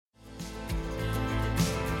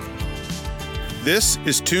This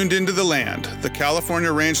is Tuned Into the Land, the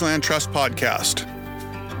California Rangeland Trust podcast.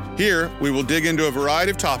 Here, we will dig into a variety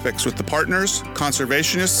of topics with the partners,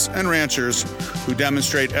 conservationists, and ranchers who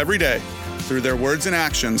demonstrate every day, through their words and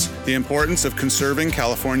actions, the importance of conserving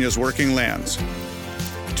California's working lands.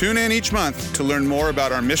 Tune in each month to learn more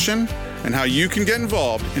about our mission and how you can get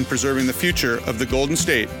involved in preserving the future of the Golden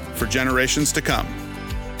State for generations to come.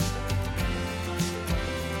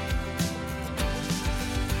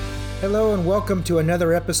 Hello and welcome to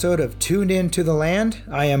another episode of Tuned Into the Land.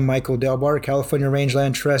 I am Michael Delbar, California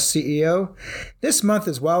Rangeland Trust CEO. This month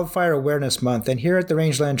is Wildfire Awareness Month, and here at the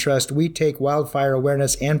Rangeland Trust, we take wildfire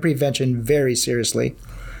awareness and prevention very seriously.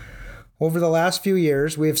 Over the last few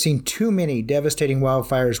years, we have seen too many devastating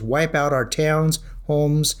wildfires wipe out our towns,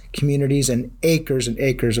 homes, communities, and acres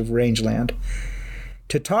of rangeland.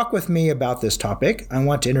 To talk with me about this topic, I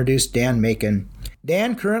want to introduce Dan Macon.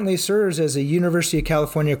 Dan currently serves as a University of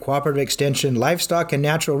California Cooperative Extension Livestock and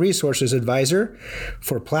Natural Resources Advisor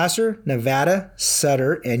for Placer, Nevada,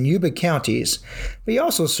 Sutter, and Yuba Counties. But he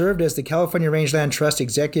also served as the California Rangeland Trust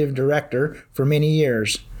Executive Director for many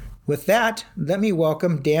years. With that, let me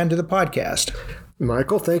welcome Dan to the podcast.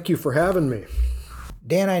 Michael, thank you for having me.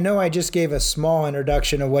 Dan, I know I just gave a small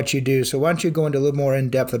introduction of what you do, so why don't you go into a little more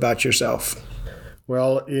in depth about yourself?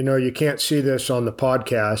 Well, you can't see this on the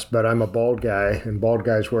podcast, but I'm a bald guy, and bald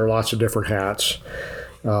guys wear lots of different hats.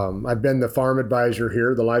 I've been the farm advisor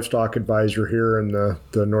here, the livestock advisor here in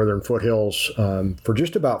the northern foothills for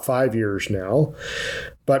just about 5 years now.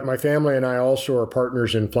 But my family and I also are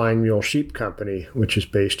partners in Flying Mule Sheep Company, which is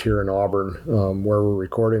based here in Auburn, where we're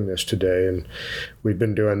recording this today. And we've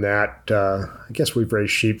been doing that. I guess we've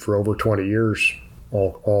raised sheep for over 20 years.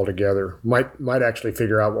 All together. Might actually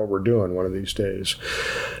figure out what we're doing one of these days.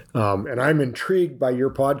 And I'm intrigued by your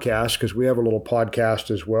podcast because we have a little podcast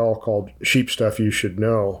as well called Sheep Stuff You Should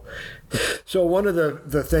Know. So one of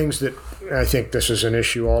the things that I think this is an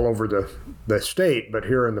issue all over the state, but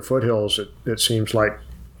here in the foothills, it seems like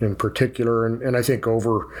in particular, and I think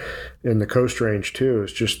over in the Coast Range too,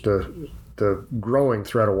 is just the growing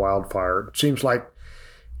threat of wildfire. It seems like,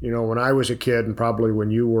 when I was a kid and probably when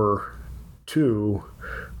you were too,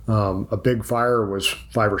 a big fire was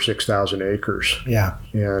 5,000 or 6,000 acres. Yeah.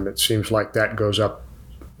 And it seems like that goes up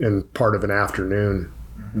in part of an afternoon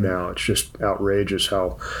now. It's just outrageous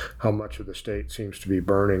how much of the state seems to be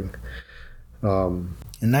burning. In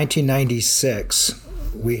 1996,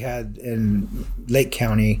 we had in Lake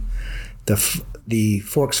County the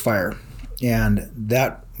Forks Fire, and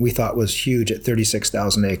that we thought was huge at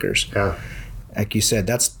 36,000 acres. Yeah. Like you said,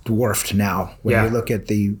 that's dwarfed now when you look at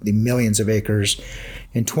the millions of acres.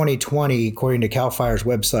 In 2020, according to CAL FIRE's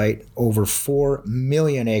website, over 4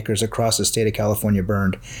 million acres across the state of California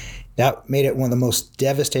burned. That made it one of the most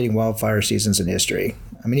devastating wildfire seasons in history.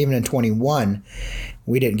 I mean, even in 21,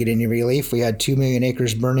 we didn't get any relief. We had 2 million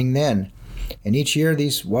acres burning then. And each year,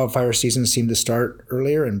 these wildfire seasons seem to start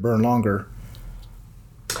earlier and burn longer.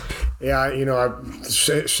 Yeah,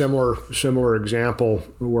 similar example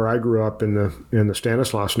where I grew up in the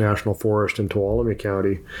Stanislaus National Forest in Tuolumne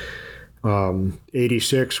County.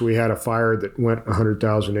 86, we had a fire that went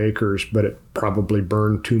 100,000 acres, but it probably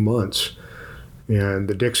burned 2 months. And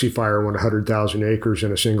the Dixie Fire went 100,000 acres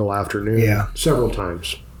in a single afternoon, several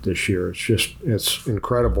times this year. It's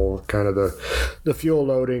incredible, kind of the fuel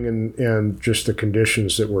loading and just the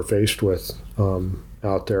conditions that we're faced with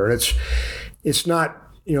out there. And it's not.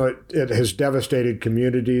 It has devastated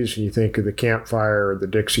communities, and you think of the Camp Fire or the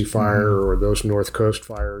Dixie Fire or those North Coast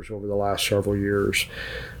fires over the last several years.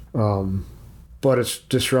 But it's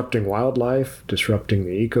disrupting wildlife, disrupting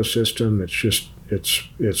the ecosystem.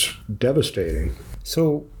 It's devastating.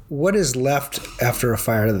 So what is left after a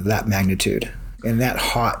fire of that magnitude and that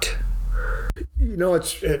hot?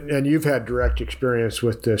 And you've had direct experience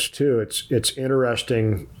with this too. It's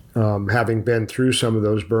interesting. Having been through some of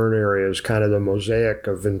those burn areas, kind of the mosaic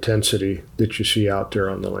of intensity that you see out there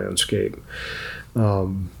on the landscape.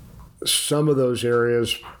 Some of those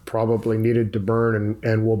areas probably needed to burn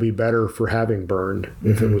and will be better for having burned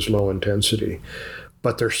if it was low intensity.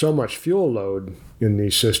 But there's so much fuel load in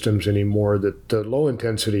these systems anymore that the low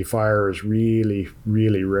intensity fire is really,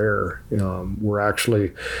 really rare. We're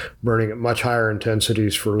actually burning at much higher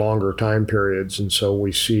intensities for longer time periods. And so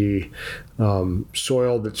we see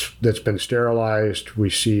soil that's been sterilized. We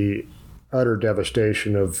see utter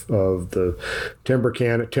devastation of the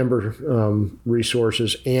timber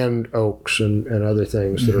resources and oaks and other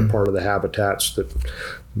things that are part of the habitats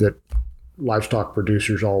that livestock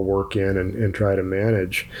producers all work in and try to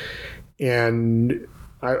manage. And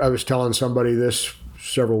I was telling somebody this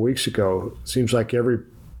several weeks ago. It seems like every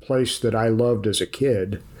place that I loved as a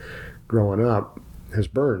kid growing up has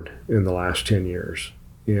burned in the last 10 years.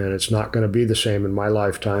 And it's not going to be the same in my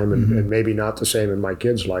lifetime, and maybe not the same in my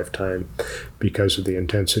kids' lifetime because of the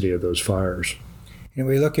intensity of those fires. And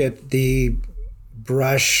we look at the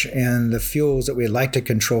brush and the fuels that we'd like to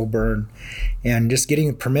control burn, and just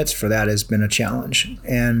getting permits for that has been a challenge.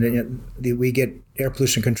 And we get air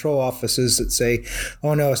pollution control offices that say,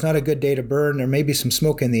 oh no, it's not a good day to burn, there may be some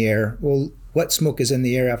smoke in the air. Well, what smoke is in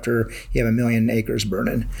the air after you have 1 million acres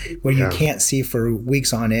burning, where you can't see for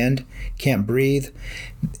weeks on end, can't breathe?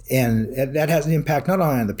 And that has an impact not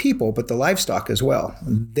only on the people, but the livestock as well.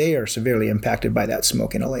 They are severely impacted by that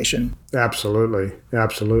smoke inhalation. Absolutely.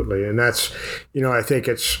 And that's, I think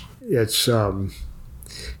it's an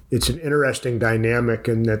interesting dynamic,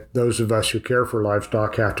 in that those of us who care for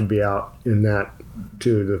livestock have to be out in that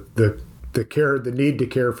too. The need to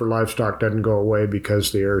care for livestock doesn't go away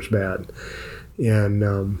because the air is bad. And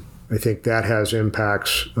I think that has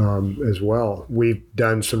impacts as well. We've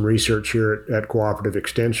done some research here at Cooperative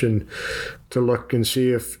Extension to look and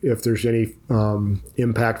see if there's any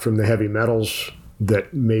impact from the heavy metals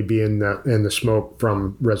that may be in the smoke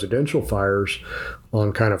from residential fires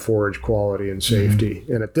on kind of forage quality and safety.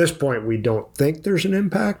 And at this point, we don't think there's an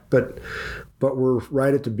impact, but we're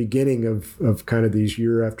right at the beginning of kind of these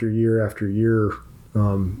year after year after year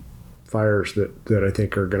fires that I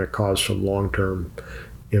think are going to cause some long-term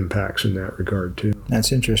impacts in that regard too.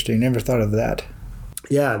 That's interesting. Never thought of that.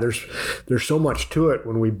 Yeah, there's so much to it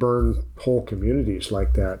when we burn whole communities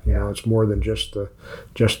like that. It's more than just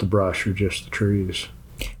the brush or just the trees.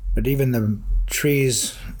 But even the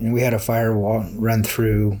trees, we had a firewall run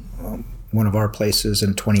through one of our places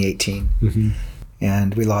in 2018,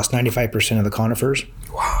 and we lost 95% of the conifers.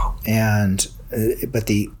 Wow! But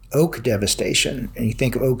the oak devastation, and you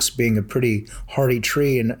think of oaks being a pretty hardy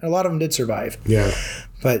tree, and a lot of them did survive. Yeah.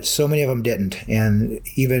 But so many of them didn't. And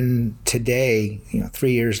even today,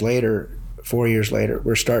 3 years later, 4 years later,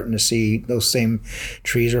 we're starting to see those same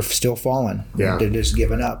trees are still falling. Yeah. They're just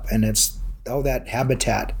giving up. And it's that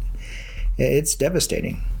habitat. It's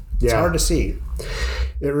devastating. It's hard to see.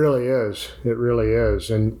 It really is.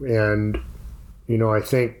 And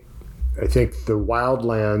I think the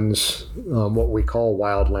wildlands, what we call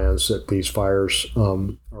wildlands that these fires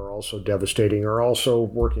are also devastating, are also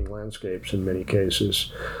working landscapes in many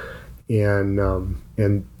cases. And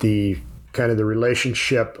the kind of the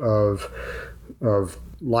relationship of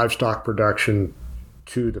livestock production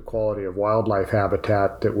to the quality of wildlife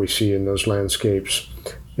habitat that we see in those landscapes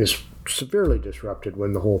is severely disrupted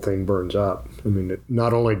when the whole thing burns up. I mean,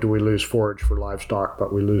 not only do we lose forage for livestock,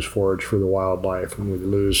 but we lose forage for the wildlife, and we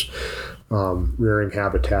lose rearing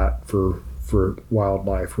habitat for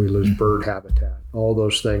wildlife. We lose bird habitat. All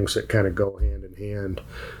those things that kind of go hand in hand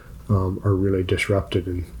are really disrupted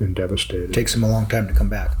and devastated. It takes them a long time to come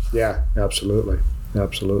back. Yeah, absolutely.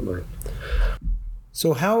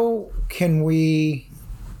 So how can we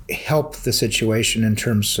help the situation in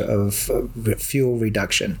terms of fuel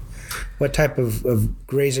reduction? What type of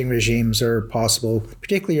grazing regimes are possible,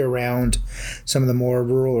 particularly around some of the more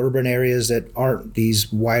rural urban areas that aren't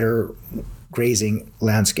these wider grazing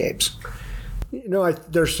landscapes?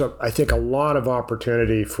 There's I think a lot of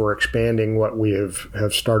opportunity for expanding what we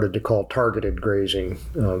have started to call targeted grazing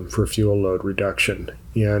for fuel load reduction.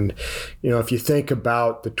 And, if you think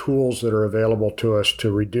about the tools that are available to us to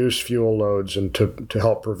reduce fuel loads and to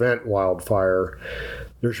help prevent wildfire,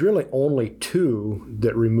 there's really only two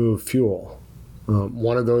that remove fuel.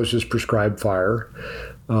 One of those is prescribed fire,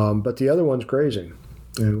 but the other one's grazing.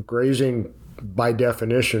 And grazing, by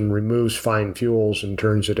definition, removes fine fuels and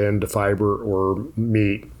turns it into fiber or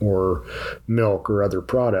meat or milk or other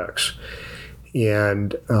products.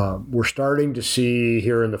 And we're starting to see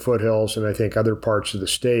here in the foothills, and I think other parts of the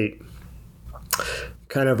state,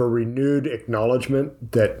 kind of a renewed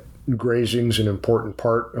acknowledgement that grazing is an important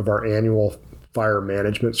part of our annual fire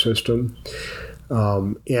management system.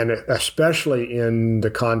 And especially in the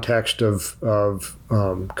context of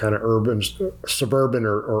kind of suburban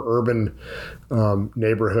or urban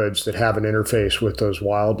neighborhoods that have an interface with those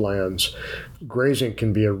wildlands, grazing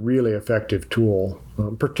can be a really effective tool,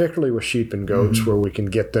 particularly with sheep and goats, where we can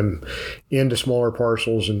get them into smaller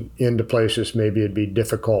parcels and into places maybe it'd be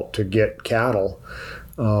difficult to get cattle,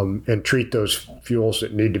 and treat those fuels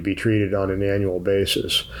that need to be treated on an annual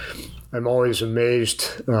basis. I'm always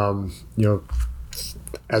amazed,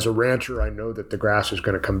 as a rancher, I know that the grass is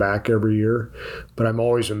going to come back every year, but I'm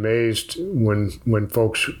always amazed when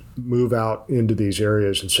folks move out into these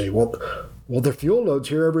areas and say, well, the fuel load's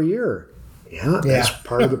here every year. Yeah, that's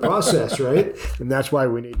part of the process, right? And that's why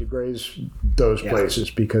we need to graze those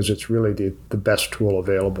places, because it's really the best tool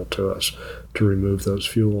available to us to remove those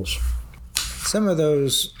fuels. Some of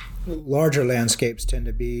those larger landscapes tend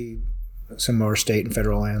to be some of our state and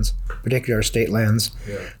federal lands, particularly our state lands.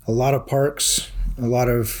 Yeah. A lot of parks, a lot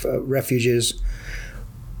of refuges.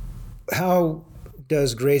 How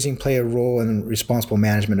does grazing play a role in responsible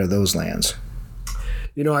management of those lands?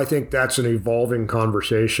 I think that's an evolving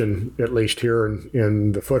conversation, at least here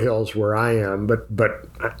in the foothills where I am, but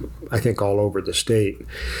I think all over the state.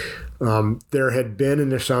 There had been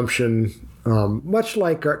an assumption, much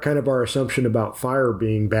like our assumption about fire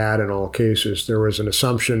being bad in all cases. There was an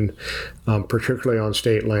assumption, particularly on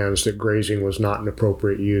state lands, that grazing was not an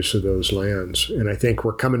appropriate use of those lands. And I think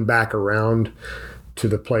we're coming back around to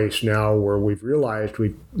the place now where we've realized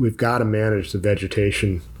we've got to manage the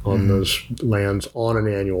vegetation on those lands on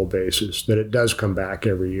an annual basis, that it does come back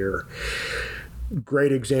every year.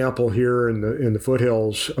 Great example here in the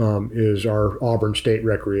foothills is our Auburn State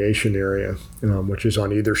Recreation Area, which is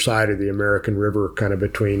on either side of the American River, kind of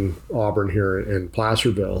between Auburn here and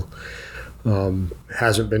Placerville.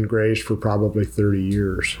 Hasn't been grazed for probably 30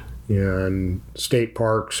 years. And state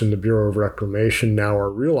parks and the Bureau of Reclamation now are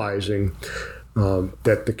realizing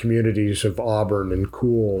that the communities of Auburn and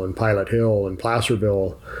Cool and Pilot Hill and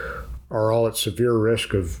Placerville are all at severe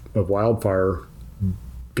risk of wildfire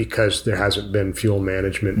because there hasn't been fuel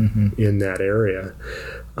management in that area.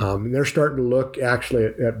 And they're starting to look actually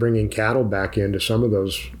at bringing cattle back into some of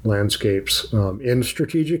those landscapes in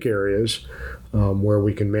strategic areas where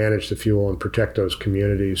we can manage the fuel and protect those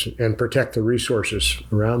communities and protect the resources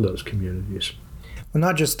around those communities. Well,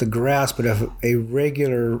 not just the grass, but a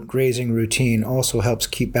regular grazing routine also helps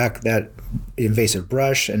keep back that invasive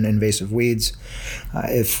brush and invasive weeds.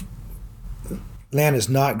 If land is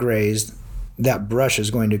not grazed, that brush is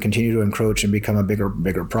going to continue to encroach and become a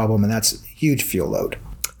bigger problem, and that's a huge fuel load.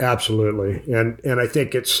 Absolutely. And I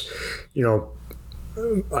think it's,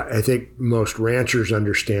 I think most ranchers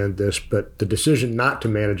understand this, but the decision not to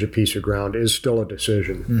manage a piece of ground is still a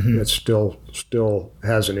decision. It still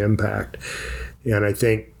has an impact. And I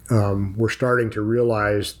think we're starting to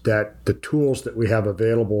realize that the tools that we have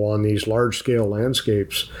available on these large-scale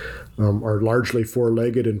landscapes are largely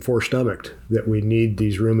four-legged and four-stomached, that we need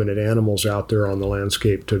these ruminant animals out there on the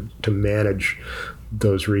landscape to manage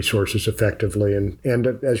those resources effectively and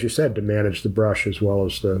as you said, to manage the brush as well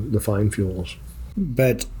as the fine fuels.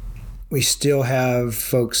 But we still have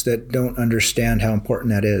folks that don't understand how important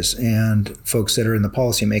that is, and folks that are in the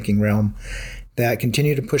policymaking realm that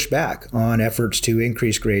continue to push back on efforts to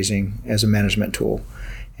increase grazing as a management tool.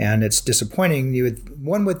 And it's disappointing.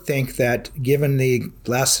 One would think that given the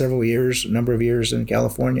last number of years in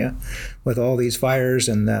California, with all these fires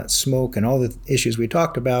and that smoke and all the issues we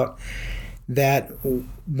talked about, that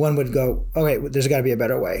one would go, okay, there's got to be a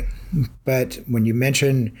better way. But when you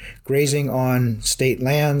mention grazing on state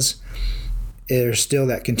lands, there's still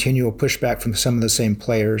that continual pushback from some of the same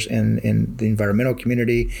players in the environmental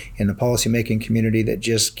community, in the policymaking community, that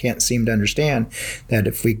just can't seem to understand that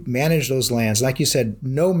if we manage those lands, like you said,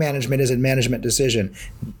 no management is a management decision,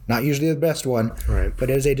 not usually the best one, right, but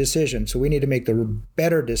it is a decision. So we need to make the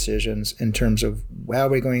better decisions in terms of how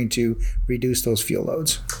we're going to reduce those fuel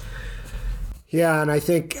loads. Yeah, and I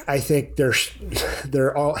think there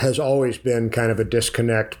has always been kind of a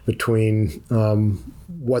disconnect between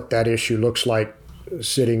what that issue looks like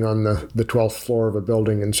sitting on the 12th floor of a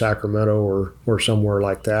building in Sacramento or somewhere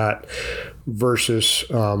like that versus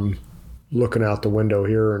looking out the window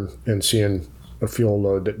here and seeing a fuel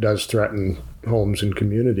load that does threaten homes and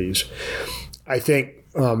communities. I think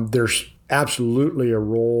there's absolutely a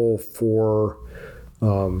role for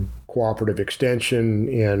cooperative extension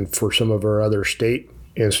and for some of our other state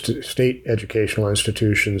educational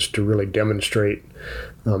institutions to really demonstrate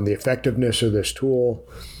the effectiveness of this tool,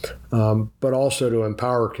 but also to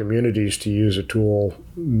empower communities to use a tool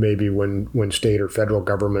maybe when state or federal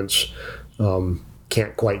governments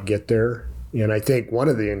can't quite get there. And I think one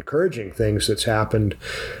of the encouraging things that's happened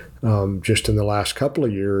just in the last couple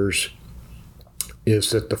of years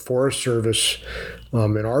is that the Forest Service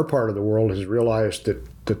in our part of the world has realized that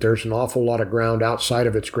there's an awful lot of ground outside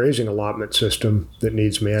of its grazing allotment system that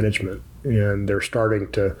needs management. And they're starting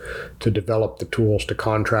to develop the tools to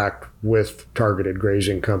contract with targeted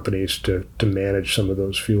grazing companies to manage some of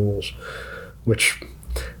those fuels, which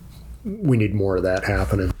we need more of that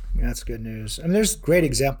happening. That's good news. I mean, there's great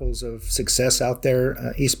examples of success out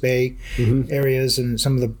there, East Bay areas and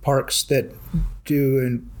some of the parks that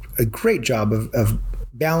do a great job of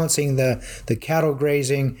balancing the cattle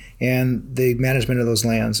grazing and the management of those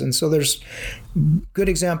lands. And so there's good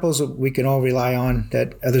examples that we can all rely on,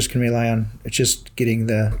 that others can rely on. It's just getting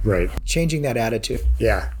changing that attitude.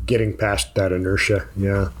 Yeah, getting past that inertia.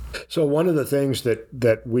 Yeah. So one of the things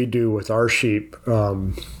that we do with our sheep,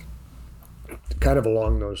 kind of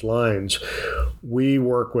along those lines, we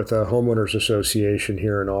work with a homeowners association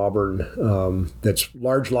here in Auburn that's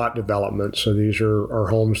large lot development. So these are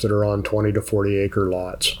homes that are on 20 to 40 acre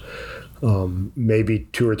lots, maybe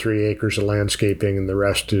 2 or 3 acres of landscaping, and the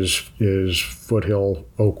rest is foothill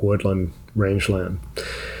oak woodland rangeland.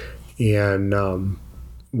 And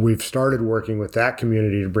we've started working with that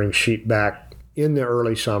community to bring sheep back in the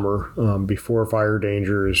early summer before fire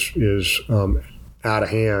danger is out of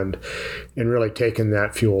hand, and really taking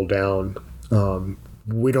that fuel down.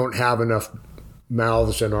 We don't have enough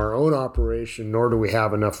mouths in our own operation, nor do we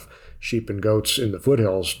have enough sheep and goats in the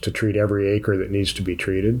foothills to treat every acre that needs to be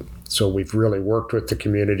treated. So we've really worked with the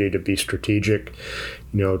community to be strategic,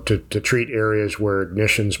 to treat areas where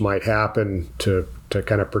ignitions might happen, to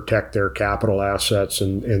kind of protect their capital assets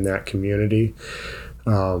in that community.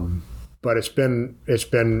 But it's been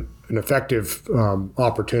an effective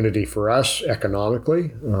opportunity for us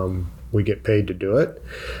economically. We get paid to do it,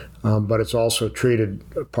 but it's also treated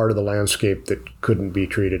a part of the landscape that couldn't be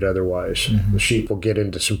treated otherwise. Mm-hmm. The sheep will get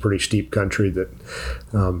into some pretty steep country that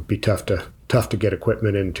be tough to get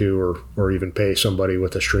equipment into, or even pay somebody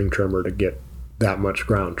with a string trimmer to get that much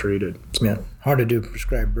ground treated. So. Yeah, hard to do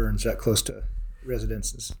prescribed burns that close to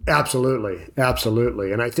residences.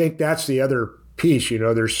 Absolutely. And I think that's the other piece.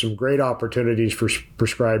 There's some great opportunities for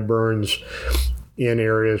prescribed burns in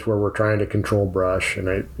areas where we're trying to control brush.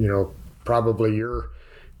 And probably your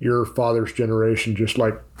father's generation, just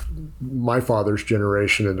like my father's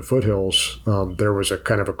generation in the foothills, there was a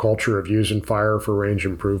kind of a culture of using fire for range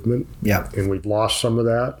improvement. Yeah. And we've lost some of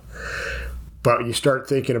that. But you start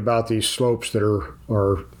thinking about these slopes that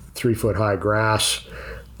are 3 foot high grass,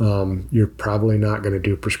 you're probably not going to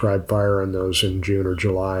do prescribed fire on those in June or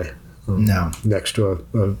July. No. Next to a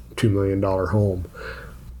 $2 million home.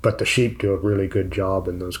 But the sheep do a really good job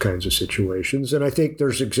in those kinds of situations. And I think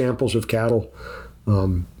there's examples of cattle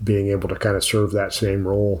being able to kind of serve that same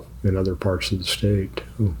role in other parts of the state.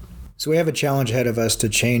 So we have a challenge ahead of us to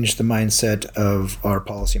change the mindset of our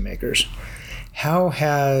policymakers. How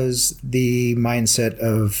has the mindset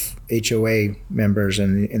of HOA members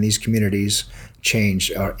in these communities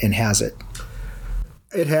changed, and has it?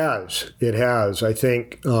 It has. I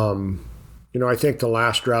think, I think the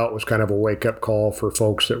last drought was kind of a wake-up call for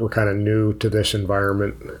folks that were kind of new to this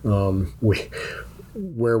environment.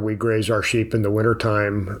 Where we graze our sheep in the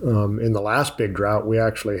wintertime, in the last big drought, we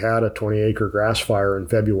actually had a 20-acre grass fire in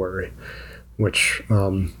February, which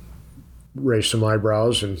raised some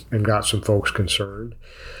eyebrows and got some folks concerned.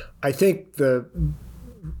 I think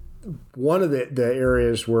one of the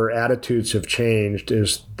areas where attitudes have changed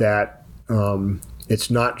is that it's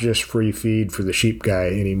not just free feed for the sheep guy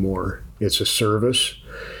anymore. It's a service.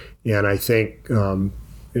 And I think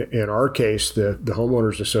in our case, the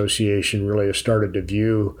Homeowners Association really has started to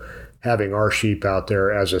view having our sheep out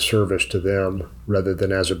there as a service to them rather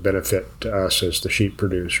than as a benefit to us as the sheep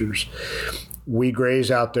producers. We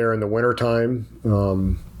graze out there in the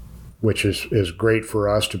wintertime, which is great for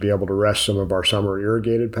us to be able to rest some of our summer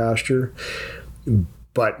irrigated pasture.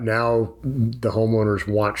 But now the homeowners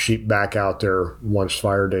want sheep back out there once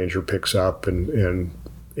fire danger picks up and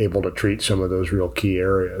able to treat some of those real key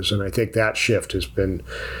areas. And I think that shift has been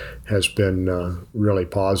really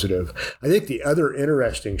positive. I think the other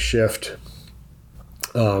interesting shift,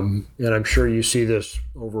 and I'm sure you see this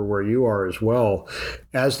over where you are as well,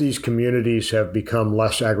 as these communities have become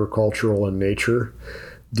less agricultural in nature,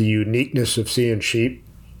 the uniqueness of seeing sheep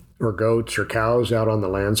or goats or cows out on the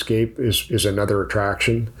landscape is another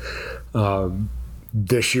attraction.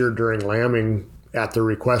 This year during lambing, at the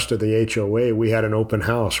request of the HOA, we had an open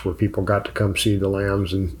house where people got to come see the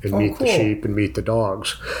lambs and meet the sheep and meet the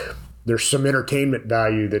dogs. There's some entertainment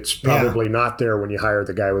value that's probably not there when you hire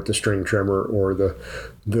the guy with the string trimmer or the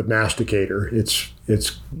masticator.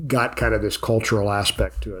 It's got kind of this cultural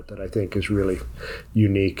aspect to it that I think is really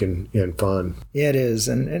unique and fun. Yeah, it is.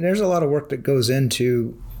 And there's a lot of work that goes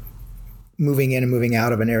into moving in and moving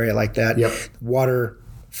out of an area like that. Yep. Water,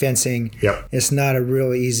 fencing. Yep. It's not a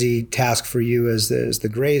real easy task for you as the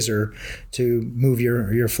grazer to move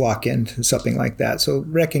your flock into something like that. So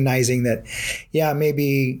recognizing that,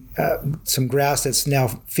 maybe some grass that's now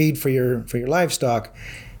feed for your livestock,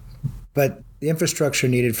 but the infrastructure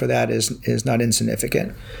needed for that is not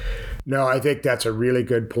insignificant. No, I think that's a really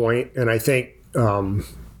good point. And I think,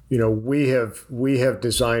 we have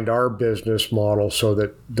designed our business model so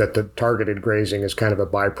that the targeted grazing is kind of a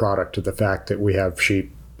byproduct of the fact that we have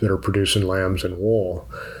sheep that are producing lambs and wool.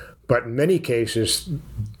 But in many cases,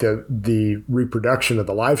 the reproduction of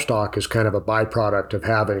the livestock is kind of a byproduct of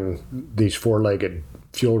having these four-legged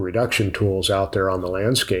fuel reduction tools out there on the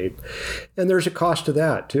landscape. And there's a cost to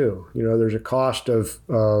that too. There's a cost of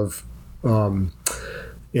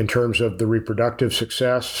in terms of the reproductive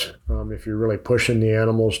success, if you're really pushing the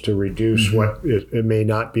animals to reduce what it may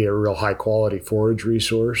not be a real high quality forage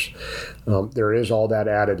resource. There is all that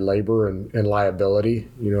added labor and liability.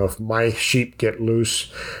 If my sheep get loose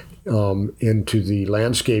into the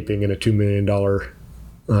landscaping in a $2 million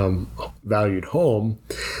valued home,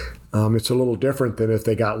 it's a little different than if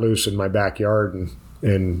they got loose in my backyard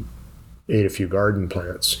and ate a few garden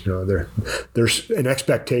plants. There's an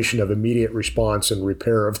expectation of immediate response and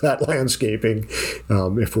repair of that landscaping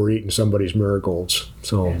if we're eating somebody's marigolds.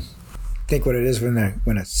 So, think what it is when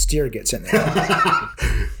a steer gets in there.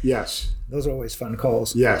 Yes, those are always fun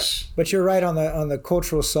calls. Yes, but you're right on the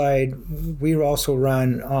cultural side. We also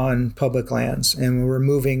run on public lands, and when we're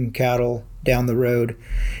moving cattle down the road,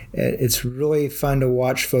 it's really fun to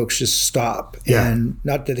watch folks just stop. And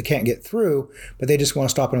not that they can't get through, but they just want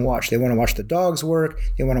to stop and watch. They want to watch the dogs work.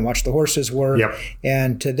 They want to watch the horses work. Yep.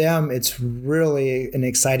 And to them, it's really an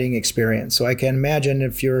exciting experience. So I can imagine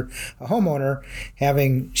if you're a homeowner,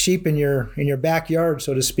 having sheep in your backyard,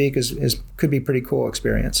 so to speak, could be a pretty cool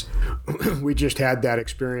experience. We just had that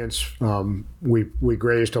experience. We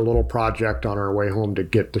grazed a little project on our way home to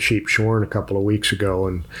get the sheep shorn a couple of weeks ago,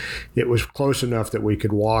 and it was close enough that we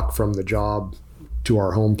could walk from the job to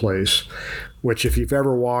our home place, which if you've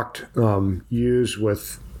ever walked ewes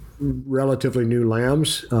with relatively new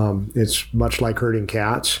lambs, it's much like herding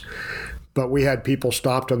cats. But we had people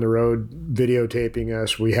stopped on the road videotaping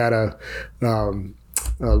us. We had a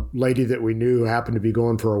lady that we knew who happened to be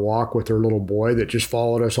going for a walk with her little boy that just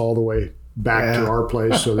followed us all the way back to our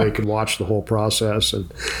place so they could watch the whole process. And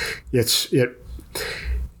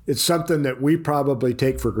it's something that we probably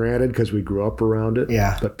take for granted because we grew up around it.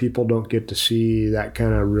 Yeah. But people don't get to see that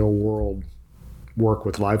kind of real world work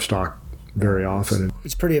with livestock very often.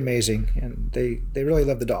 It's pretty amazing, and they really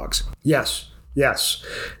love the dogs. Yes.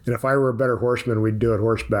 And if I were a better horseman, we'd do it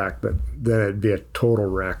horseback, but then it'd be a total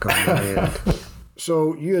wreck on my end.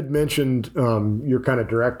 So you had mentioned your kind of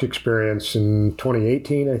direct experience in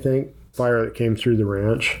 2018, I think, fire that came through the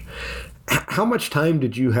ranch. How much time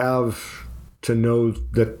did you have to know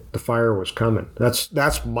that the fire was coming?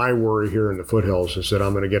 That's my worry here in the foothills, is that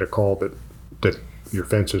I'm going to get a call that your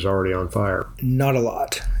fence is already on fire. Not a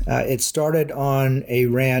lot. It started on a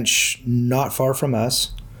ranch not far from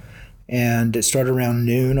us, and it started around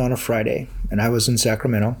noon on a Friday, and I was in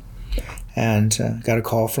Sacramento, and got a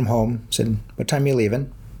call from home, said, "What time are you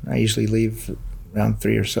leaving?" I usually leave around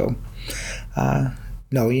 3 or so.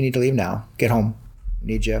 No, you need to leave now. Get home.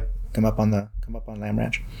 Need you. Come up on Lamb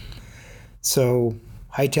Ranch. So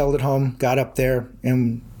hightailed it home, got up there,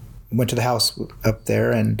 and went to the house up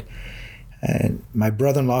there. And my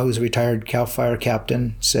brother-in-law, who's a retired CAL FIRE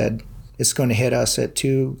captain, said, "It's going to hit us at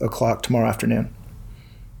 2 o'clock tomorrow afternoon."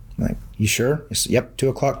 I'm like, "You sure?" He said, "Yep, 2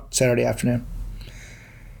 o'clock Saturday afternoon."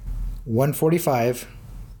 1:45,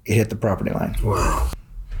 it hit the property line. Wow.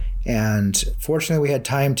 And fortunately, we had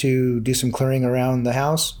time to do some clearing around the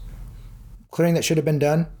house. Clearing that should have been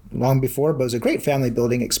done long before, but it was a great family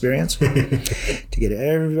building experience to get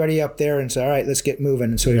everybody up there and say, "All right, let's get moving."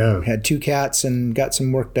 And so we had 2 cats and got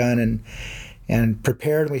some work done and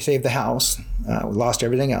prepared. We saved the house. We lost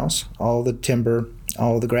everything else, all the timber,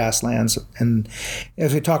 all the grasslands. And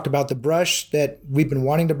as we talked about the brush that we've been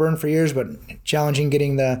wanting to burn for years, but challenging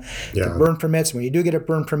getting the burn permits. When you do get a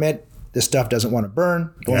burn permit, this stuff doesn't want to burn.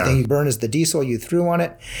 The only thing you burn is the diesel you threw on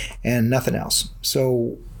it and nothing else.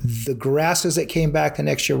 So the grasses that came back the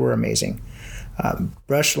next year were amazing.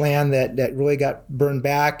 Brush land that really got burned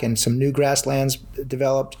back, and some new grasslands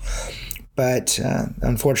developed. But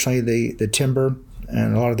unfortunately, the timber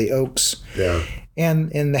and a lot of the oaks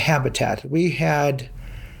and the habitat. We had,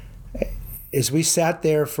 as we sat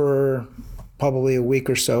there for probably a week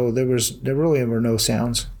or so, there really were no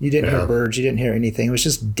sounds. You didn't hear birds. You didn't hear anything. It was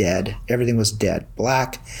just dead. Everything was dead,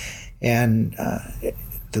 black, and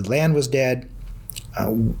the land was dead.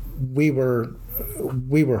 We were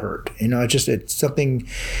hurt. It's something.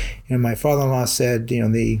 My father-in-law said,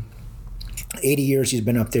 the 80 years he's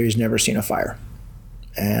been up there, he's never seen a fire,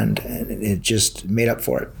 and it just made up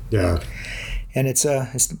for it. Yeah. And it's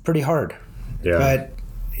pretty hard. Yeah. But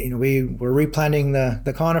we were replanting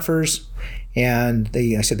the conifers, and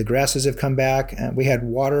the grasses have come back. We had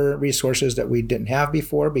water resources that we didn't have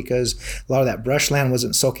before because a lot of that brushland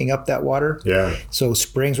wasn't soaking up that water. Yeah. So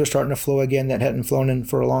springs were starting to flow again that hadn't flown in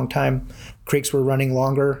for a long time. Creeks were running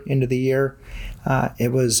longer into the year.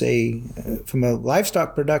 It was from a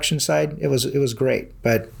livestock production side, it was great,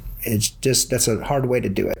 but that's a hard way to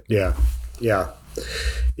do it. Yeah.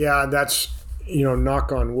 And that's,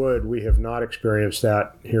 knock on wood, we have not experienced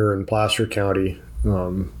that here in Placer County,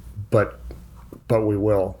 but we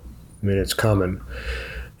will. I mean, it's coming,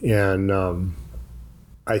 and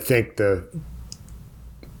I think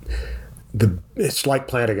it's like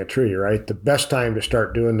planting a tree, right? The best time to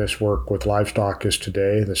start doing this work with livestock is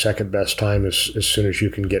today. The second best time is as soon as you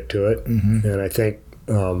can get to it. Mm-hmm. And I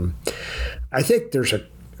think there's a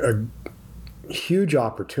huge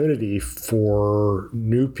opportunity for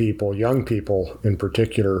new people, young people in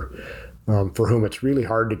particular, for whom it's really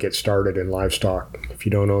hard to get started in livestock if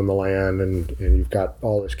you don't own the land and you've got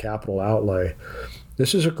all this capital outlay.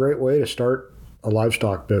 This is a great way to start a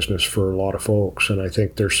livestock business for a lot of folks, and I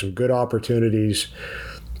think there's some good opportunities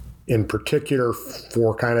in particular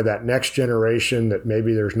for kind of that next generation that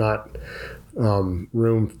maybe there's not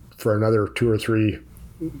room for another 2 or 3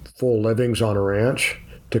 full livings on a ranch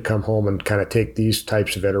to come home and kind of take these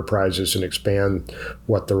types of enterprises and expand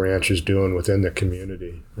what the ranch is doing within the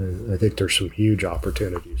community. And I think there's some huge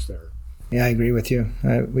opportunities there. Yeah, I agree with you.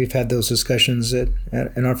 We've had those discussions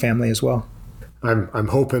in our family as well. I'm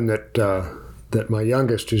hoping that my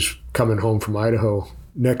youngest, who's coming home from Idaho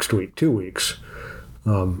next week, 2 weeks,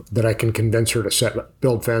 that I can convince her to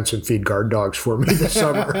build fence and feed guard dogs for me this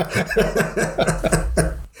summer.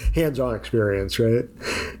 Hands-on experience, right?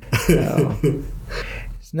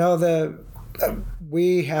 No,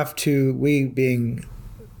 we being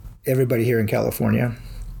everybody here in California,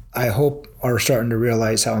 I hope are starting to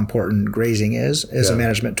realize how important grazing is as a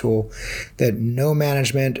management tool, that no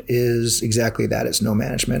management is exactly that. It's no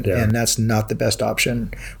management, and that's not the best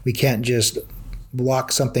option. We can't just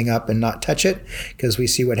block something up and not touch it because we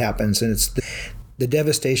see what happens, and the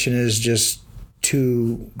devastation is just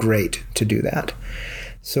too great to do that.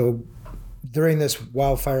 So during this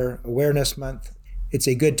Wildfire Awareness Month, it's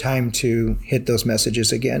a good time to hit those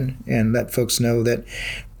messages again and let folks know that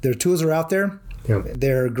their tools are out there. Yep.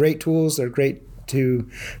 They're great tools. They're great to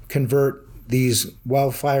convert these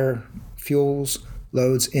wildfire fuels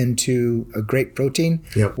loads into a great protein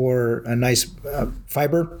or a nice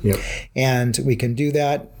fiber. Yep. And we can do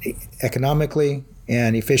that economically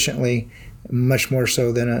and efficiently, much more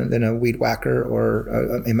so than a weed whacker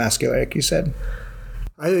or a masculine, like you said.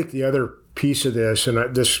 I think the other piece of this,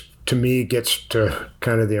 and this to me gets to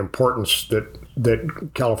kind of the importance that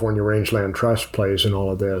California Rangeland Trust plays in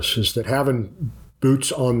all of this, is that having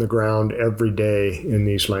boots on the ground every day in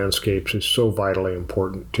these landscapes is so vitally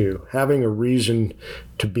important too. Having a reason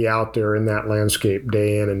to be out there in that landscape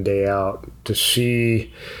day in and day out, to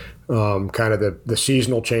see kind of the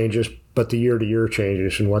seasonal changes, but the year-to-year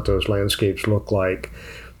changes and what those landscapes look like,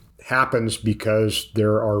 happens because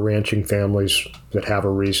there are ranching families that have a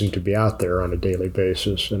reason to be out there on a daily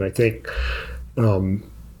basis. And I think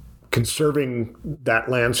conserving that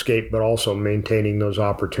landscape, but also maintaining those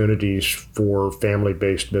opportunities for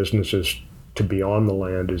family-based businesses to be on the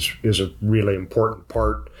land is a really important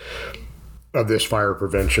part of this fire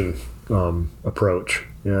prevention approach.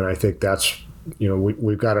 And I think that's,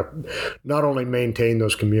 we've got to not only maintain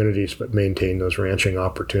those communities, but maintain those ranching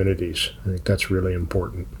opportunities. I think that's really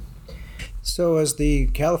important. So as the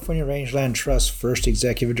California Rangeland Trust first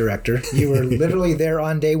executive director, you were literally there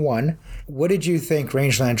on day one. What did you think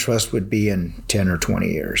Rangeland Trust would be in 10 or 20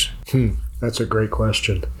 years? That's a great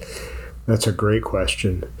question. I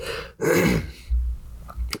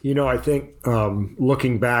think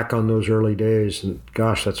looking back on those early days, and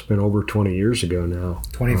gosh, that's been over 20 years ago now.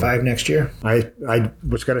 25 next year? I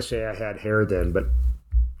was going to say I had hair then, but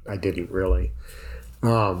I didn't really.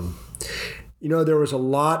 There was a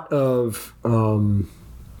lot of,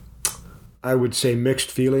 I would say, mixed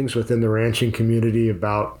feelings within the ranching community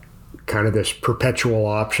about kind of this perpetual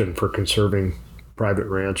option for conserving private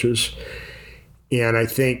ranches. And I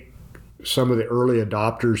think some of the early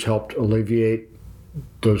adopters helped alleviate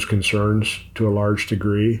those concerns to a large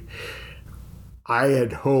degree. I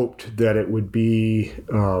had hoped that it would be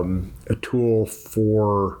a tool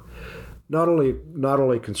for not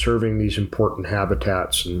only conserving these important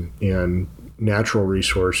habitats and natural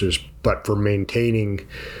resources, but for maintaining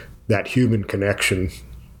that human connection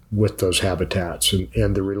with those habitats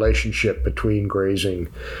and the relationship between grazing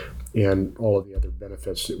and all of the other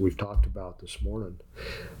benefits that we've talked about this morning.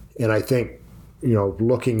 And I think,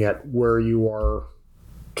 looking at where you are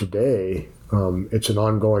today. It's an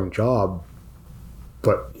ongoing job,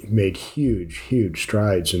 but made huge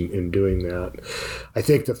strides in doing that. I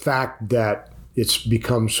think the fact that it's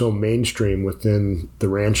become so mainstream within the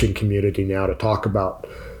ranching community now to talk about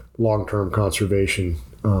long-term conservation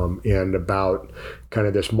and about kind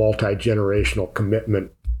of this multi-generational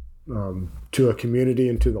commitment to a community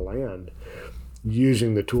and to the land,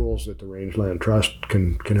 using the tools that the Rangeland Trust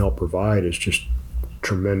can help provide is just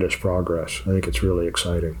tremendous progress. I think it's really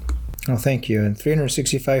exciting. Oh, thank you. And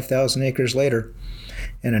 365,000 acres later,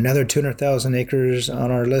 and another 200,000 acres on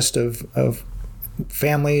our list of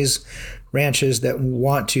families, ranches that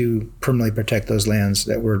want to permanently protect those lands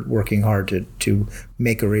that we're working hard to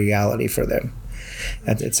make a reality for them.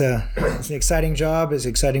 It's an exciting job, it's an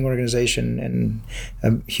exciting organization,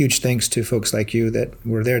 and huge thanks to folks like you that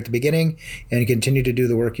were there at the beginning and continue to do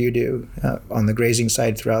the work you do on the grazing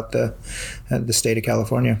side throughout the state of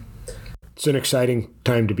California. It's an exciting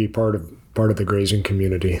time to be part of the grazing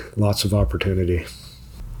community. Lots of opportunity.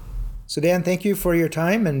 So Dan, thank you for your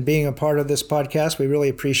time and being a part of this podcast. We really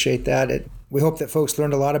appreciate that. We hope that folks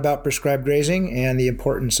learned a lot about prescribed grazing and the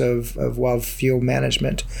importance of wild fuel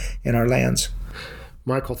management in our lands.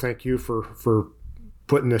 Michael, thank you for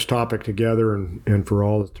putting this topic together and for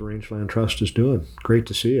all that the Rangeland Trust is doing. Great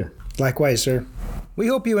to see you. Likewise, sir. We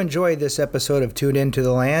hope you enjoyed this episode of Tune In to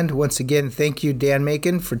the Land. Once again, thank you, Dan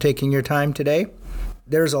Macon, for taking your time today.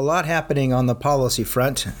 There's a lot happening on the policy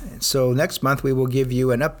front, so next month we will give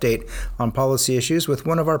you an update on policy issues with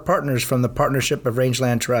one of our partners from the Partnership of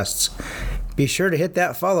Rangeland Trusts. Be sure to hit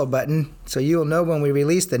that follow button so you'll know when we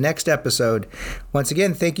release the next episode. Once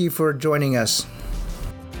again, thank you for joining us.